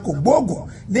àìsàn kò gbóògùn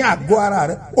ní àgọ́ ara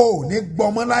rẹ ò ní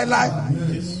gbọmọ láéláé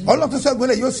ọlọ́tún ṣẹ́gun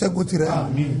lè yóò ṣẹ́gun tirẹ̀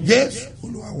Jésù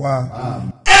Olúwa wa.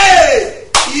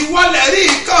 Ìwọlẹ̀ rí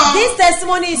kan. This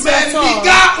testimony is your turn.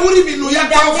 Mẹ̀mígá orí mi nù yá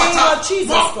ká fata.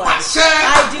 Mọ̀ pàṣẹ.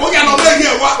 Ó yà lọ bẹ́ẹ̀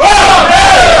yẹ wá.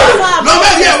 Lọ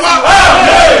bẹ́ẹ̀ yẹ wá.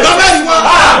 Lọ bẹ́ẹ̀ yẹ wá.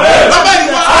 Lọ bẹ́ẹ̀ yẹ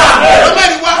wá. Lọ bẹ́ẹ̀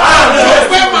yẹ wá. Sọ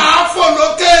pé màá fò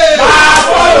lókè. Màá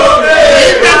fò lókè.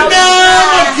 Ìdáná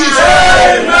ọ̀gìsì.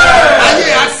 Ayé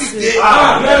á sì dé.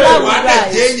 Wà á dẹ̀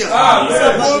dé yàn.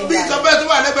 Mo bí ìjọba tó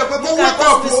wà lẹ́bẹ̀ẹ́ pé kó wake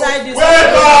up.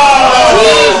 Wake up.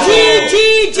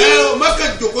 Jí.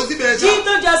 Mọ́kàn jòkó síbẹ̀ Jí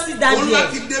tó just sit down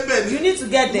there. You need to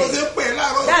get there.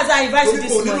 That's how I invite you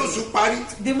this morning.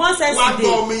 The month says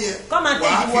today, come and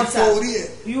take the water.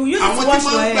 You use it to wash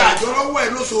your hair.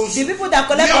 The people that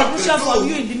collect contribution from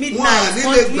you in the midnight,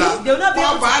 they will not be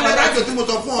able to collect.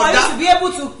 For you to be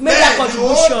able to make that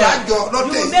contribution, you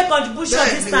will make contribution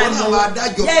this time.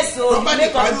 Yes, so you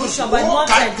make contribution, but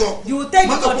month end, you will take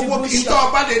the contribution.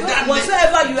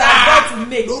 Whatsoever you are about to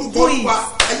make, do it.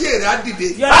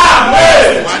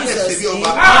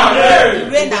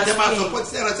 Rain has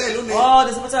came. All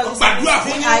the supporters of this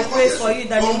ministry, I pray for you in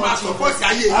the name of Jesus. Support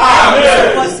your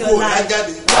life.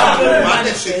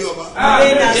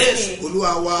 Rain has came.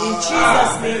 In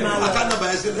Jesus' name,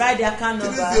 Lord. Write the account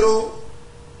number.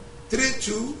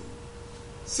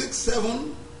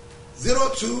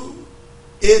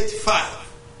 30-32-67-02-85.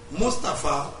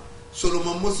 Mustapha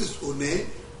Solomon Moses One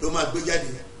Roma Gbejade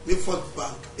ní First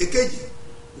Bank. Èkejì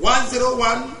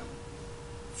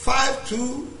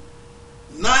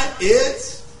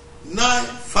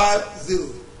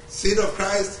 101-52-98-950. Seed of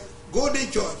Christ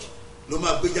Golden Church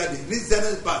Roma Gbejade ní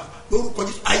Zenith Bank. Lórúkọ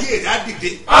Jésù ayé rẹ̀ á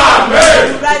dìde.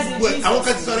 Amen. Àwọn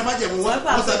kan ti sọ̀rọ̀ má jẹ̀mú wọn.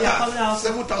 Wọ́n sọ̀rọ̀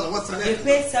 7,000 wọ́n sọ̀rọ̀. They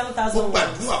paid 7,000.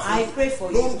 I pray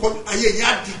for you. Lórúkọ ayé yẹn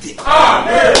á dìde.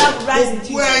 Amen.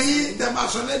 Gbogbo ẹyin tẹ máa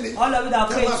sọ lẹ́nu. All of you that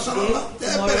pray today,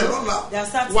 tomorrow, they are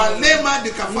starting. Wà lẹ́ẹ̀ma di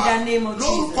kàfà. In the name of Jesus.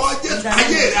 Lórúkọ Jésù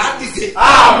ayé rẹ̀ á dìde.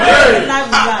 Amen.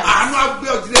 Àánú agbé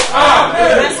ọ̀dílé.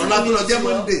 Ọ̀la tó lọ jẹ́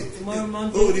Monday.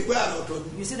 O rí pé àrà ọ̀tọ̀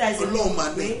ni. Ọlọ́run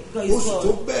máa ní oṣù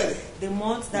tó bẹ̀rẹ̀. The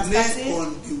month that started on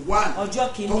the one. Ọjọ́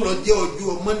kìíní. Tọ́lọ jẹ́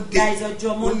ọjọ́ Monday. That is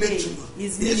ọjọ́ Monday.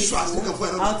 Is meaningful.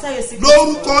 I'll tell you a secret.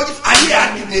 Lórúkọ ayé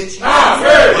àdìdè. Wà á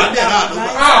bẹ̀rẹ̀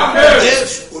àdúgbò.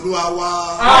 Jésù Olúwa wa.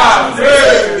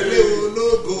 Ilé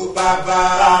ológo bàbá.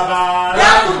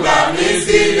 Dákúgbà mi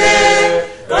sílẹ̀,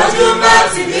 lójú bá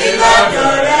ti mi lọ́dọ̀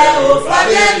rẹ̀ ò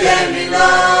fọ́lẹ́lẹ̀ mi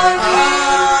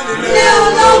lọ́rùn. Ilé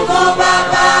ológo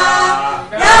bàbá.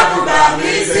 Dákúgbà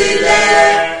mi sílẹ̀,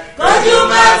 lójú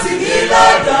bá ti mi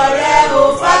lọ́dọ̀ rẹ̀ ò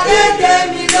fọ́lẹ́lẹ̀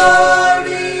mi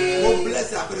lórí.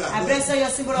 I bless your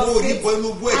symbol of faith. I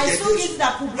soak into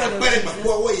that pool blood of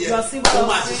Jesus. Your symbol of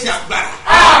faith.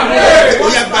 Amen.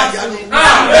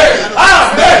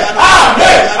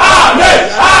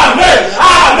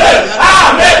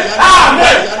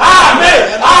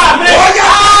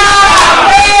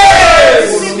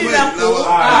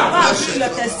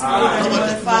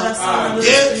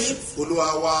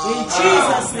 In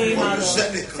Jesus' name, my Lord.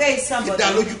 Say somebody.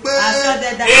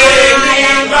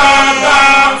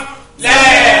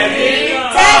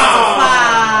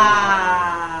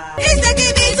 He's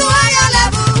taking me to higher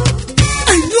level.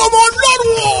 Ẹ̀yin ọmọ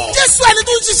Ọlọ́run o. Jésù ẹni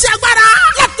tó ń ṣiṣẹ́ agbára.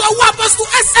 Látọwọ́ apọ́sítù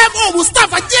S.M.O.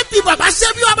 Mustapha J.P.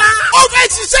 Babasebioba. Ó fẹ́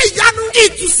ṣiṣẹ́ ìyanu,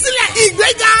 ìtúsílẹ̀,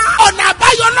 ìgbéga, ọ̀nà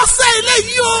àbáyọ lọ́sẹ̀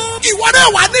eléyìí o. Ìwọ náà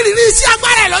wà nírìírí iṣẹ́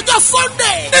agbára ẹ̀ lọ́jọ́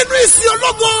Sunday. Nínú ìsìn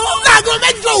ológo. Láago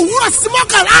 8 òwúrọ̀ sí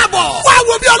 11 àbọ̀. Wá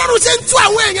wo bí Ọlọ́run ṣe ń tú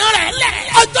àwọn èèyàn rẹ̀ lẹ̀.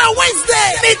 Ọjọ́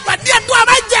Wednesday ní ìpàdé ẹ̀dùn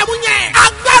àbájẹ̀mú yẹn.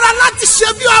 Agbára láti ṣe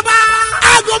bí ọba.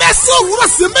 Aago 9 òwúrọ̀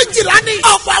sí 12 ní.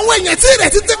 Ọ̀pọ̀ àwọn èèyàn tí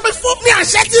ìrètí ti pín fún ní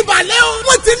àṣẹ ti balẹ̀ o.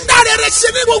 Wọ́n ti ń dáre rẹ̀ ṣe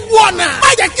ní gbogbo ọ̀nà. Má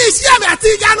jẹ́ kí iṣẹ́ àmì àti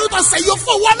ìyanu tọ̀sẹ̀ yóò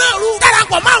fowó náà rú.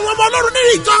 Darapọ̀ mọ́ àwọn ọmọ Ọlọ́run nínú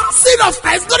ìjọ Seed of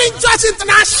Christ Golden Church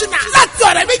International. Láti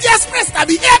ọ̀rẹ́ méjì express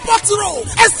tàbí airport road.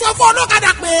 Ẹ sọ fún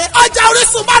ọlọ́kadà pé ọjà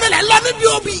Orísun bá rẹ̀ lọ níbi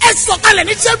òbí. Ẹ sọ̀kalẹ̀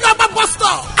ní ṣẹ́bí ọba bus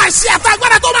stop. Àṣẹ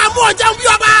àtàgbàdà tó máa mú ọjà bí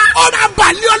ọba. Ó máa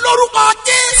bàlẹ́ ọ lórúkọ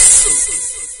Jésù.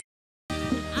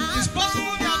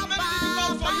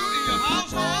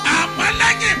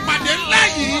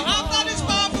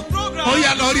 Ó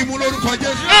yá lọ rí mú lórúkọ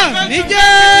Jésù. Ní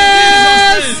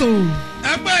Jésù.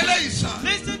 Ẹgbẹ́ eléyìí sàn.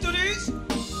 Listen to this.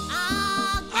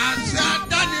 Àṣẹ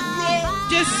àdánidúró.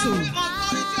 Jésù.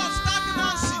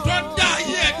 Tó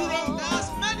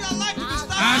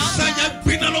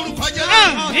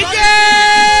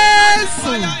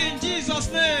In Jesus'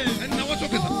 name.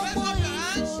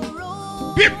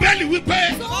 Bíbélì wípé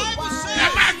ẹ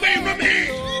máa gbé inú mi,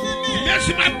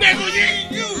 Jésù máa gbé inú yín,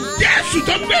 Jésù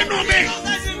tó gbé inú mi,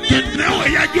 kìnìún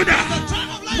ẹ̀yà Júdà,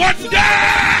 mo dá,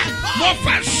 mo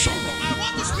fẹ́ sọ̀rọ̀,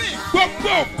 gbogbo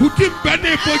òkú tí ń bẹ ní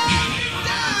ibojì,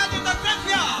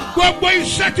 gbogbo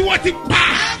iṣẹ́ tí wọ́n ti pa,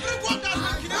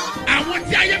 àwọn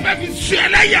tí ayé fẹ́ fi ṣe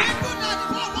ẹlẹ́yà,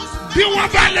 bí wọ́n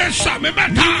bá lè sàmì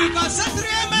mẹ́ta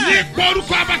ní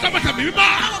orúkọ abátábátà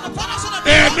mímọ́.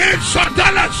 Èmi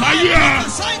sọtẹ́lẹ̀ sáyé ẹ,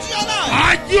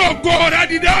 ají ògo rẹ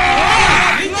dìde.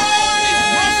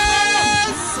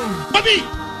 Bọ́bí,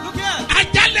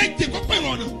 ajálẹ̀ jẹ kó pè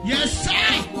wọ́n. Yes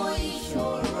sir.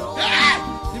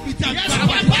 Ibi tí a gbà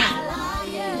wá bá.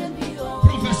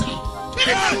 Professor.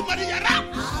 Kiri bá wù mọ̀ni yàrá.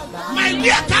 My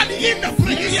dear Kali in the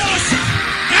praise. Yes sir.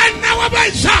 Ẹ náwó bá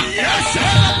ìṣá. Yes sir.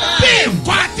 Bí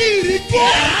ìfàdí ìrìkú.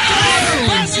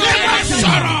 Ṣé wọ́n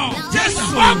sọ̀rọ̀?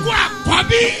 Ọkọ̀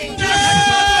àkọ́bí.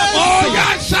 Oh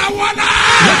yes, I wanna.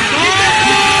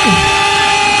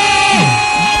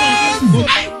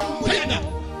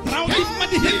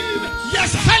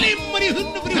 Yes, Salim money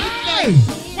hundred.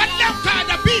 What now can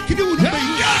the big do?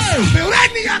 Yes,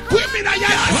 Berani a criminal.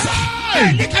 Yes,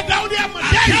 look at down there, man.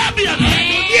 Yeah,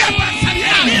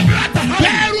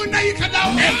 Beruna you can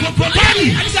down.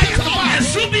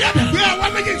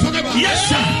 Yes,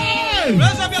 sir.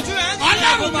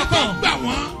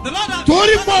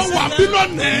 Torí mo wà bí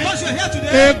lónìí,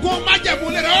 ègún májẹ̀mú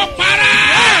lè rẹ̀ ọ́ para.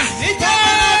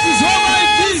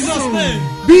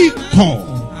 Bí ikọ̀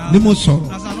ni mo sọ̀rọ̀.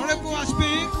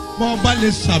 Bọ́ ọba lè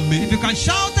sàmì.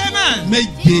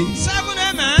 Méje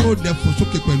tó dẹ̀ fò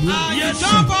sókè pẹ̀lú.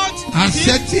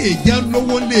 Àṣẹ tí èjẹ́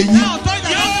lówó lè yí.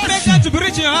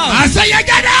 Àṣẹ yẹ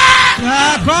jáde.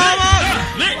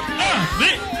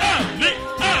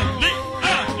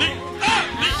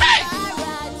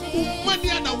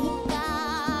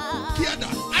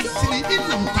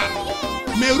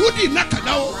 Merudi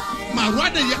nakadao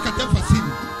marwada yakata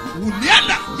fasini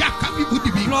uliala yakabi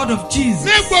udibi. Blood of Jesus.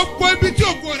 Tell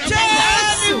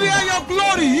me where your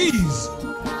glory is.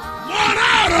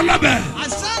 I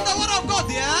send the word of God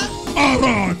there. The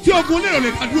word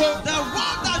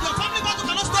that your family battle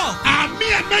cannot stop.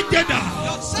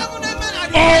 Your 7 amen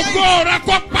are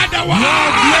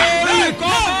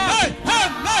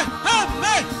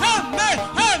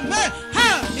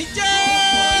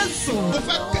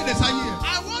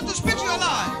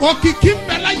Okiki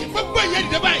mbelayi gbogbo yẹn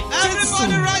de báyìí.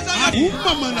 Everybody rise up.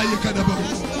 Mama na ye kadaba.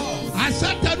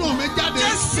 Asante no me jade.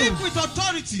 Just speak with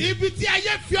authority. Ibi tí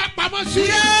ayé fi apamọ́ sí.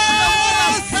 Yes.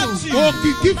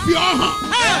 Okiki fi ọhàn.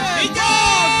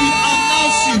 God will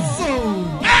announce you.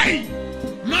 Hey,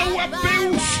 now we pay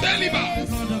you sheliba.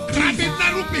 Krabi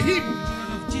naru behim.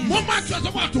 Mo ma tu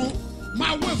asobo to. Ma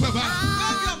wo feba.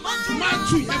 Ma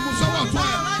tu e mo so wo to.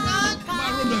 Ma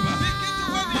ro leba.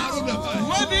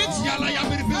 Wave it. Yala ya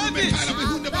beri beri me kala me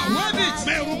hunde ba. Wave it.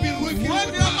 Me rubi rubi.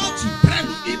 Wave your mouth.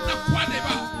 Prenu ina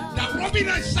kwadeba. Da rubi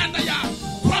na sanda ya.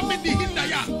 Kwami di hinda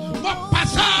ya. Mo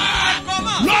pasa.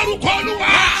 Loru koluwa.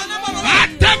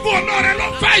 Atego lore lo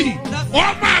fai. O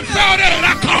ma fe ore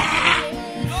rako.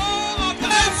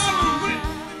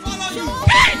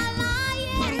 Hey.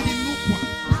 Marubi lukwa.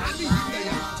 Ani hinda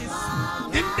ya.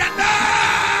 In the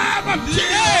name of Jesus.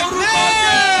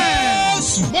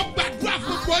 Mo gbàdúrà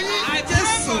fún gbogbo. I pray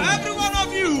for every one of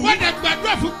you. Wọ́n dẹ̀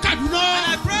gbàdúrà fún Kaduna. And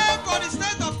I pray for the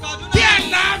state of Kaduna. Kí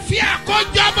àlàáfíà kó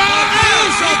jọba.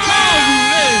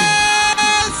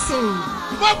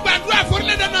 Mo gbàdúrà fún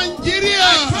orílẹ̀-èdè Nàìjíríà.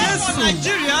 I pray for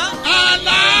Nigeria.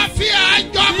 Àlàáfíà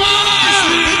jọba.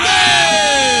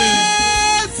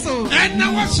 Ẹ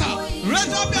náwó sọ.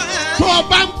 Raise up your hand. Tó o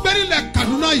bá ń gbérílẹ̀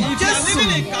Kaduna yìí. If you are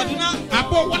living in Kaduna.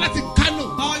 Àbọ̀ wọ́n láti Kano.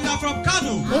 Or you are from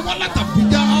Kano. O wọ́n láti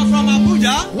Abuja. Or from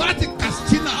Abuja. Wọ́n láti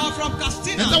Katsina. Or from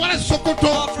Katsina. Ẹ̀sẹ̀ wọ́n láti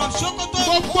Sokoto. Or from Sokoto.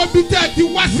 Gbogbo bí tẹ́ ẹ ti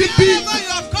wá síbí. Wherever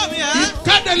you have come here.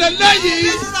 Ìkádẹ̀lẹ̀ lẹ́yìn.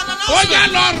 This is an announcement. Ó yá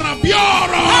lọ ràn bí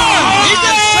ọ̀rọ̀. It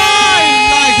can shine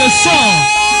like a sun.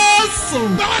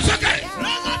 Báwo sọ́kè?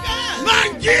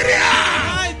 Nàìjíríà.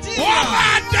 Wọ́n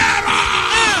máa dẹ̀rọ̀.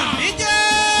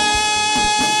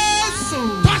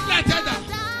 Touchlight ẹ̀dá.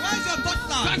 Where's your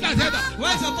touchlight? Touchlight ẹ̀dá.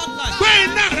 Where's your touchlight? Gbé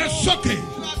iná rẹ̀ sókè.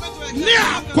 Ní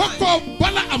àkókò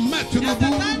Bọ́lá Ahmed Tinubu.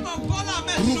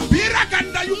 Rubira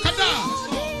Ganda Yukada.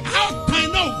 How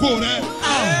time now go rẹ̀?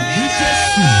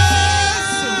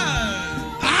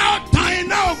 How time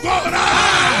now go rẹ̀?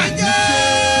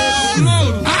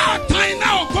 How time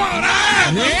now go rẹ̀?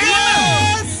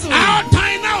 How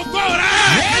time now go rẹ̀?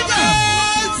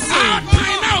 How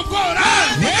time now go rẹ̀?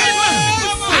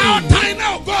 How time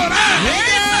now go rẹ̀?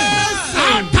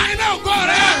 How time now go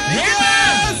rẹ̀?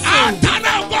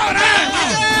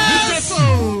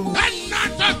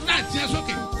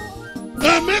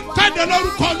 jáde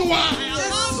lórúkọ Olúwa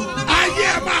ayé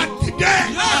ẹ máa dìde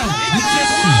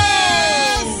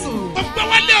ọgbẹ́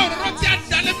wálé ọ̀rọ̀ tí a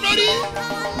dalẹ̀ lórí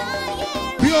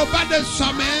bí o bá dé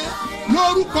sọmẹ́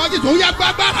lórúkọ Jésù ó yá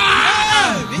gbàgbára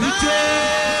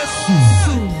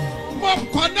mo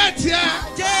kọ́nẹ́tì ẹ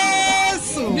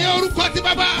ní orúkọ ti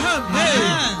Bàbá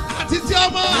àti ti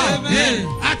Ọmọ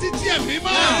àti ti Ẹ̀mí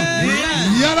Mímọ́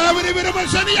yàrá bìrìbìrì mo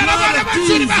sọ ní yàrá bàrẹ̀ bá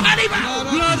sọ ní bá hàrí bá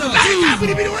láyé ká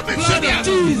bìrìbìrì wọ́n bẹ sọ ní yà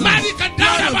máàlì ka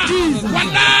dáwọ́dà bá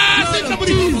wàlá sí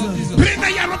nàbùrì bìrì náà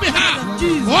yàrá bí ha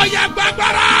ó yá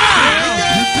gbàgbára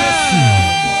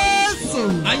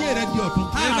ayé rẹ di ọ̀tun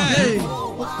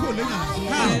ó kó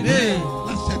lẹ́yìn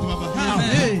lásẹ̀ tó Bàbá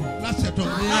lásẹ̀ tó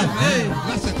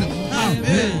lásẹ̀ tó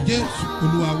Jésù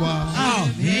Olúwa wa.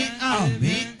 Àmín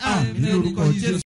àmín àmín lórúkọ Jésù.